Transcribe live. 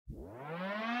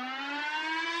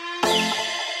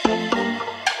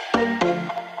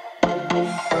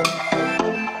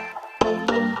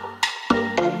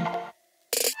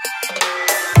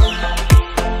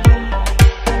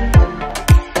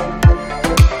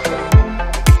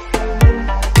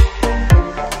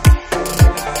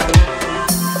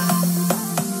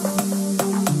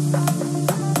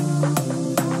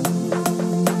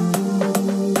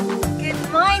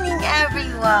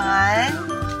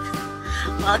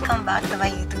Welcome back to my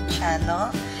YouTube channel.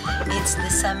 It's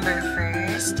December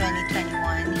 1st,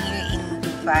 2021 here in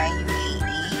Dubai,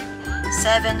 UAE,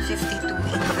 7:52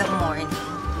 in the morning.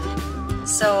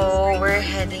 So, we're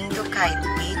heading to Kite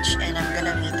Beach and I'm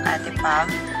gonna meet Ate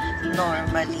Pam,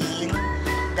 Normaline,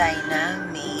 Dinah,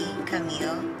 May,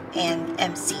 Camille, and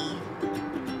MC.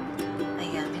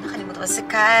 Ayan, may nakalimutan ko si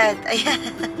Kat. Ayan.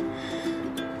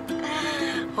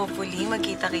 Hopefully,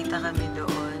 magkita-kita kami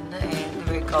doon. And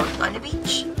we're going on the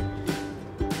beach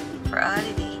for a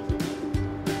holiday.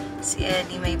 Si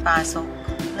Eddie may pasok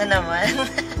na naman.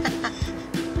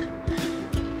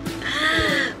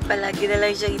 Palagi na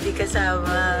lang siya hindi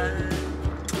kasama.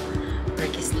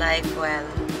 Work is life, well.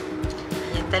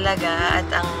 Yan talaga. At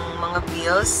ang mga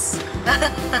bills.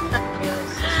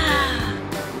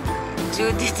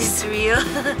 Judith is real.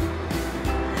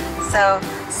 So,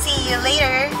 see you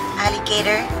later,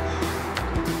 alligator.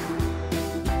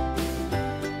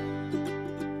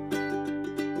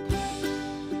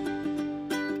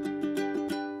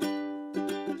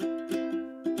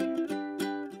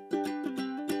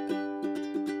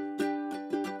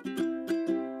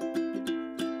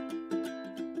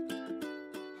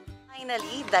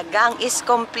 Finally, the gang is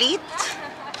complete.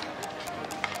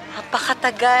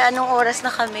 Napakatagal. Anong oras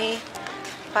na kami?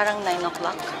 Parang 9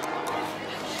 o'clock.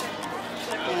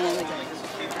 And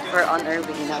we're on our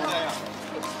way now.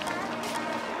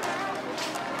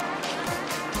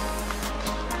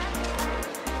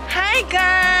 Hi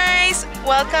guys!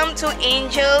 Welcome to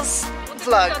Angel's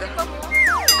vlog.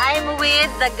 I'm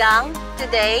with the gang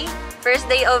today. First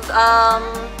day of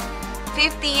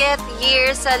 50th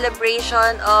year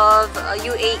celebration of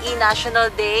UAE National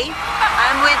Day.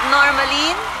 I'm with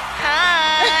Normaline.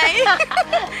 Hi!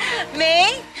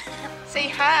 May. Say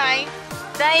hi!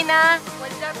 Dinah.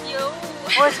 What's up, you?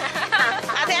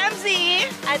 Ate MC!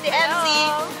 Ate MC.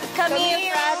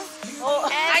 Camille. Oh,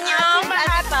 Anyong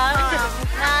Ate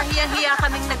Nahiyang-hiya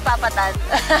kaming nagpapatan.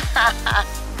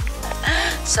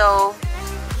 So,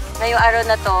 ngayong araw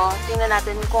na to, tingnan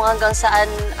natin kung hanggang saan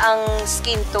ang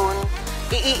skin tone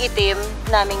iiitim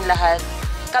naming lahat.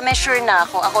 Kami sure na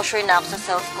ako. Ako sure na ako sa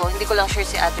self ko. Hindi ko lang sure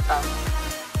si Ate Pam.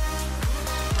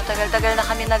 Matagal-tagal na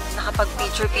kami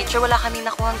nakapag-picture-picture. Wala kami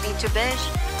nakuhang video, besh.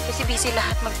 Kasi busy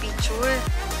lahat mag-picture.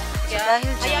 So, dahil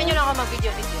dyan... Hayaan nyo lang ako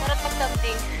mag-video. Parang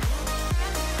pag-something.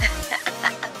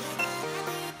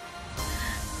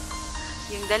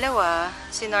 Yung dalawa,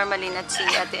 si Normaline at si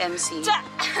Ate MC.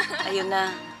 Ayun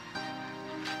na.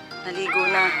 Naligo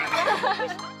na.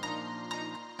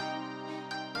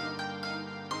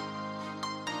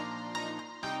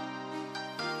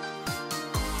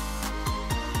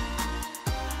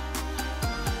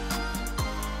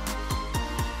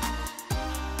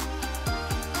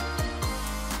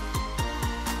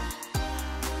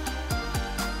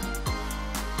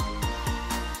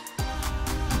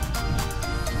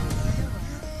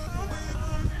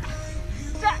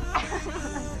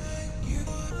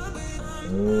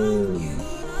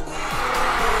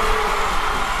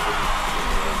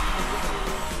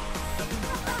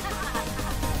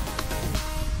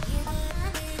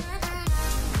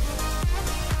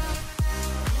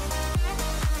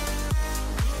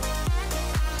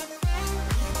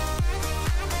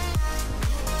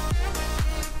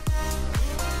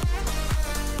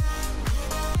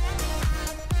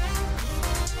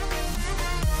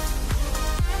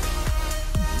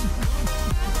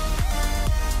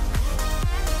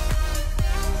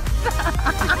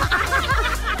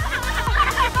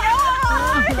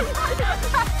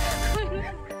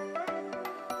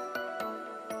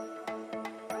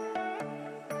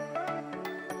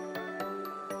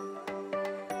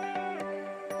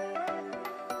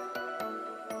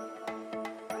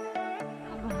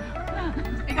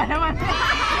 Ikaw naman.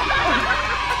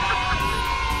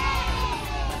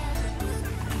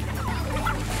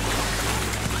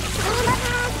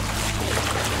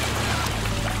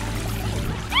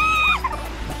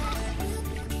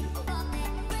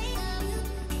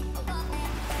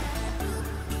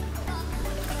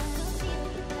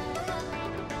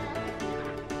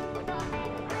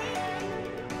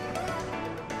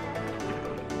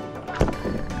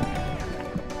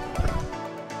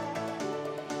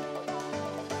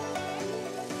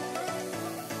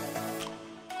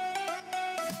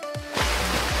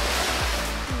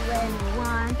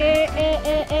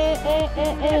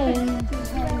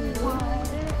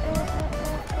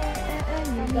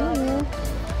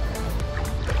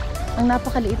 Ang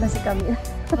napakaliit na si Camille.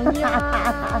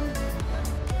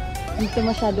 Hindi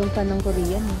masyadong fan ng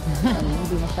Korean.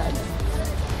 Hindi masyado.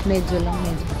 Medyo lang,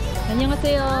 medyo.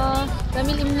 안녕하세요.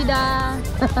 까밀입니다.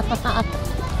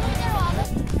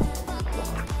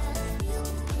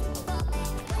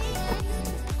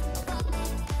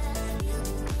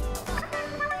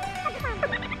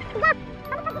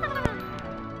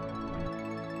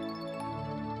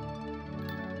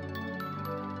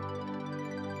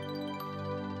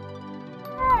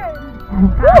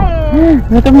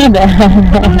 Gutom na ba?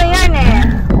 Gutom na yan eh.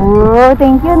 Oh,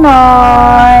 thank you,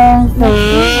 Noy.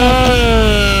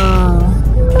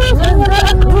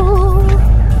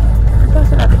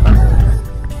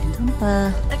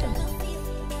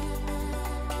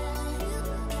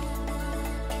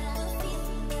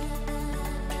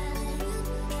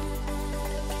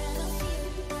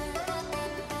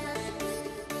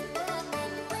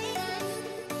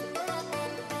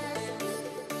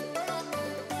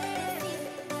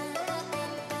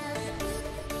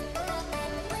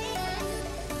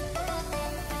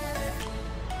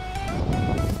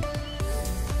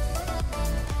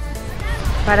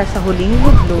 Para sa huling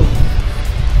luglog.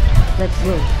 Let's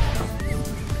go.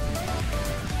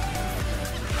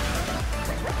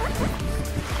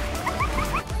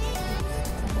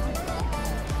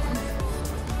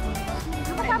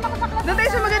 Doon tayo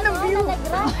sa magandang view.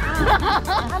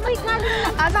 Amoy galing na.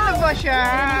 Ano na ba siya?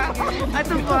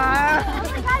 Ano ba?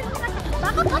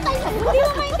 Bakit patay na? Hindi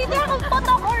mo maintindihan kung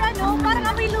potok or ano. Parang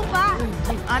amoy lupa.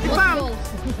 Ate Pam.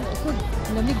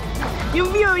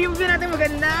 Yung view natin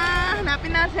maganda.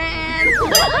 Hanapin natin.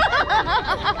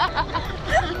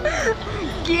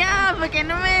 Kaya, baka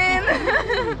naman.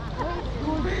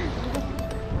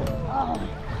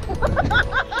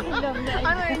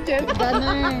 Ano, Angel?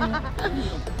 Ganun.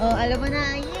 Oh, alam mo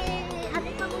na. Yay! Ate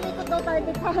pa mong ikot daw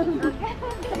target ka.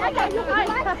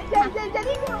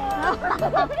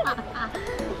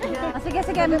 Sige,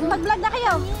 sige. Mag-vlog na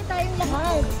kayo. Hindi tayong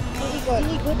lahat. Iikot.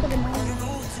 Iikot pa naman.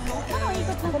 Ano,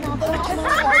 ikot na naman ako.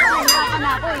 Nahirapan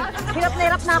na ako eh. Hirap na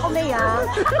hirap na ako, May ah.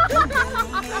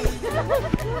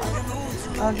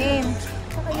 Oh, game.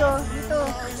 Sa kayo, dito.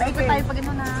 Paikot tayo pag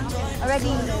ano na.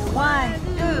 Ready? 1,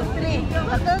 2,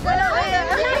 3. Magkagalaw kayo.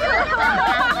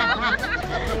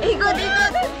 Ikot,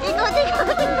 ikot. Ikot, ikot.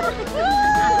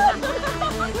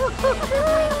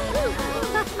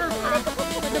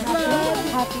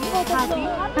 Happy? Happy?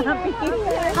 Happy?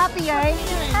 Happy yarn?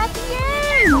 Happy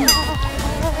yarn!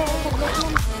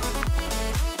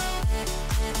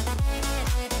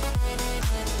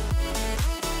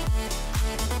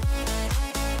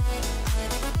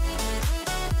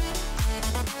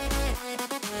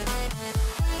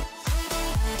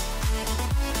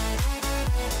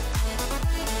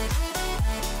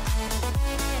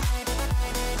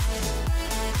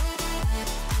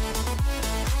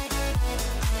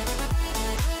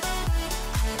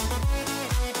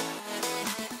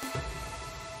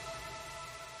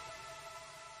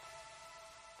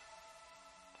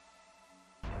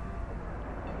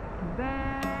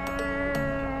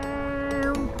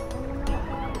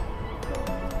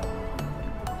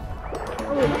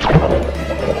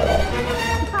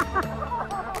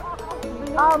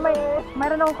 Oh,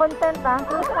 mayroon akong content ah.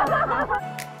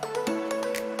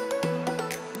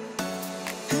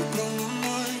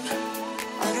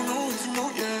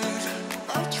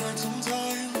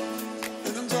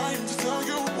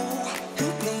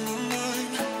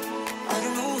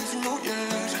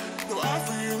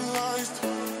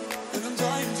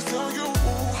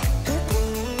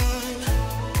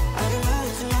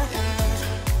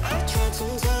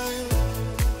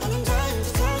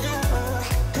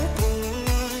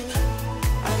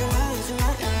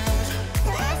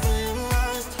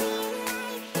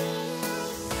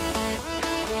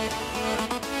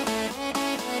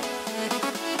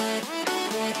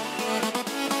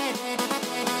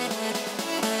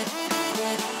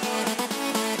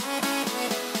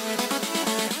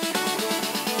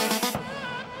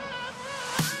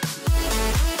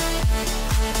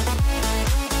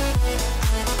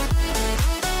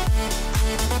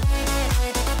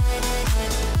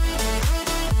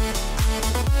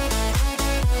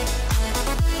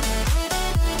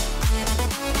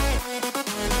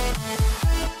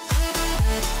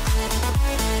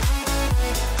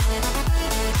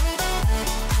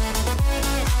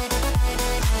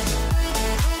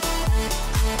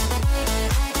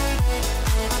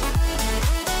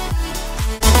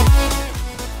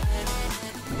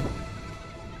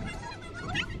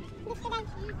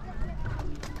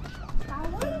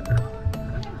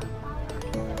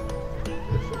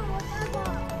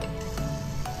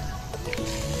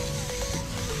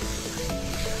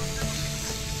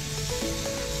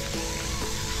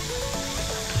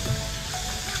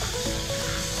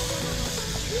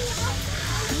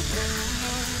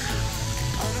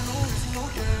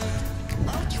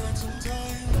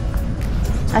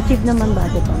 Achieve naman ba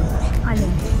ito? Alin?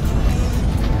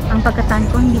 Ang pagkatan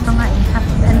ko, hindi pa nga eh. Half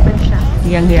ano pa siya.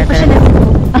 Hiyang Hindi hiya pa siya talaga.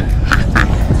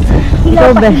 nag-hilaw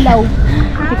Ikaw, pa Besh. hilaw.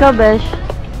 Ikaw, Besh.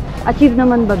 Achieve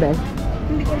naman ba, Besh?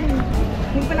 Hindi ko alam.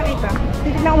 Hindi ko nakita.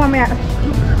 Titignan ko mamaya.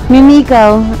 Mimi,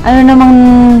 ikaw, ano namang...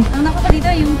 Ang nakuha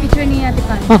dito, Ate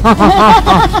Pan.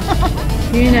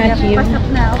 Yun na-achieve. Pasok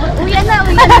na. Uwi na.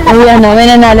 Ayan na, may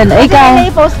nanalo na. Ikaw,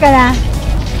 i-post ka na.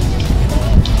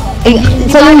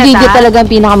 so yung video talaga ang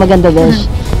pinakamaganda, Besh.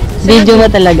 Video mo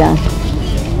talaga.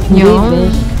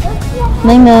 Yun.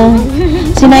 Nay na.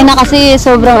 Si Nay na kasi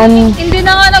sobrang Hindi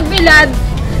na nga nagbilad.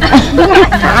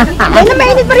 Ay,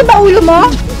 mainit pa rin ba ulo mo?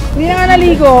 Hindi na nga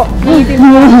naligo.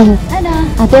 Ano?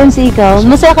 Ate MC, ikaw,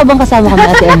 masaya ka bang kasama kami,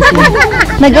 Ate MC?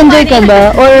 Nag-enjoy ka ba?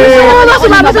 Or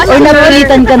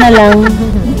napilitan ka na lang?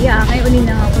 Yeah, kayo uli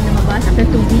na ako lumabas after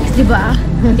 2 weeks, di ba?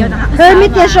 Hindi ako nakakasama.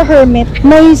 Hermit yan siya, hermit.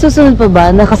 May susunod pa ba?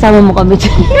 Nakasama mo kami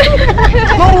dyan?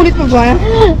 Maulit pa ba?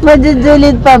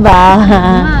 Majujulit pa ba?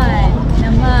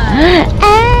 Naman.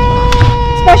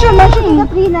 Special mention ni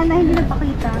Katrina na hindi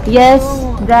nagpakita. Yes,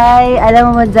 Jai.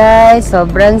 Alam mo, Jai,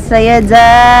 sobrang saya,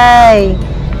 Jai.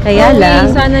 Kaya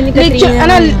lang. Sana ni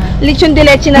Katrina. Lechon de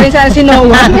leche na rin sana si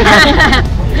Noah.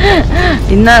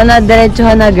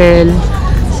 Diretsuhan na, girl.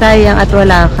 Sayang at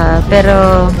wala ka.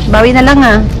 Pero, bawi na lang,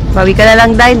 ha. Bawi ka na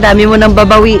lang, Jai. Dami mo nang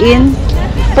babawiin.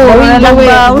 Puro na lang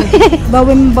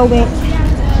bawi. Bawi.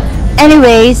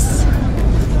 Anyways,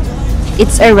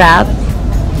 it's a wrap.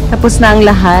 Tapos na ang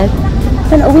lahat.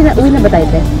 Sana, uwi na ba tayo,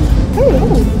 Te?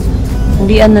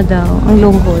 Uwian na daw. Ang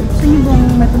lungkot.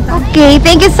 Okay,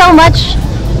 thank you so much.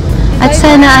 At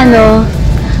sana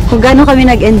kung gaano kami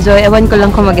nag-enjoy, ewan ko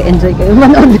lang kung mag-enjoy kayo.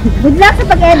 Manood. Good luck sa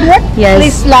pag-edit. Yes.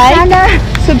 Please like,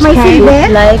 subscribe.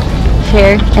 Please like,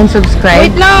 share, and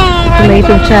subscribe Wait lang. to my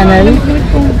YouTube channel.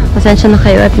 Pasensya na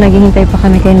kayo at naghihintay pa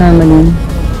kami kay Namalin.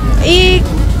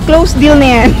 I-close deal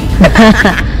na yan.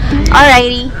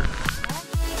 Alrighty.